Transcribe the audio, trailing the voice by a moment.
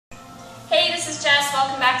is Jess.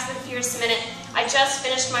 Welcome back to the Fierce Minute. I just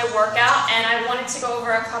finished my workout and I wanted to go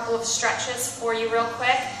over a couple of stretches for you real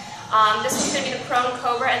quick. This one's going to be the Prone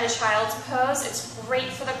Cobra and the Child's Pose. It's great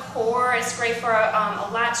for the core, it's great for a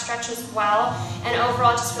lat stretch as well, and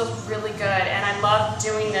overall it just feels really good. And I love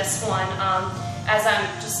doing this one as I'm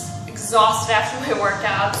just exhausted after my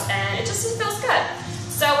workouts, and it feels good.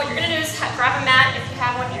 So what you're going to do is grab a mat if you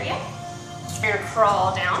have one near you. You're going to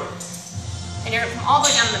crawl down, and you're going to come all the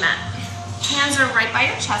way down to the mat. Hands are right by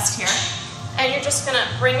your chest here, and you're just going to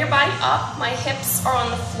bring your body up. My hips are on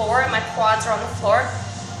the floor and my quads are on the floor.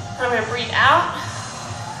 And I'm going to breathe out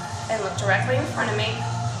and look directly in front of me.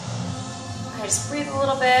 I just breathe a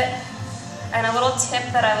little bit, and a little tip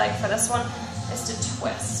that I like for this one is to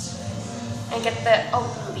twist and get the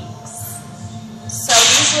obliques. So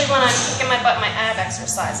usually when I'm kicking my butt in my ab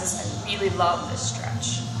exercises, I really love this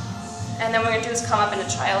stretch. And then what we're going to do is come up into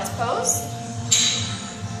Child's Pose.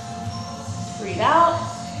 Breathe out.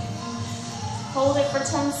 Hold it for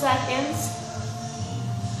 10 seconds.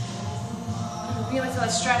 Really feel a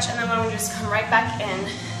stretch, and then what I'm going to do is come right back in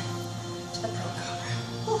to the Prone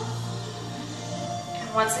Cobra.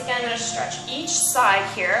 And once again, I'm going to stretch each side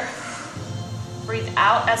here. Breathe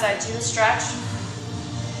out as I do the stretch.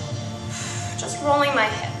 Just rolling my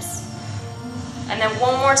hips. And then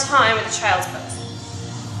one more time with the Child's Pose.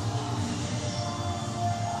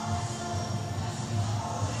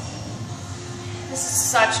 This is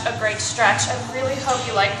such a great stretch. I really hope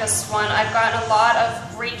you like this one. I've gotten a lot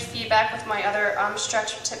of great feedback with my other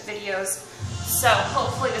stretch tip videos. So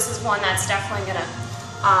hopefully this is one that's definitely going to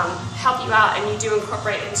help you out and you do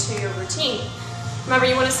incorporate into your routine. Remember,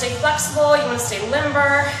 you want to stay flexible, you want to stay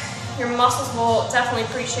limber. Your muscles will definitely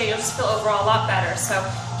appreciate it. You'll just feel overall a lot better. So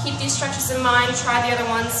keep these stretches in mind. Try the other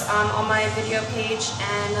ones on my video page,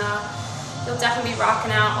 and you'll definitely be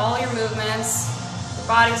rocking out all your movements. Your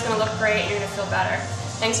body's going to look great and you're going to feel better.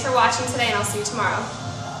 Thanks for watching today, and I'll see you tomorrow.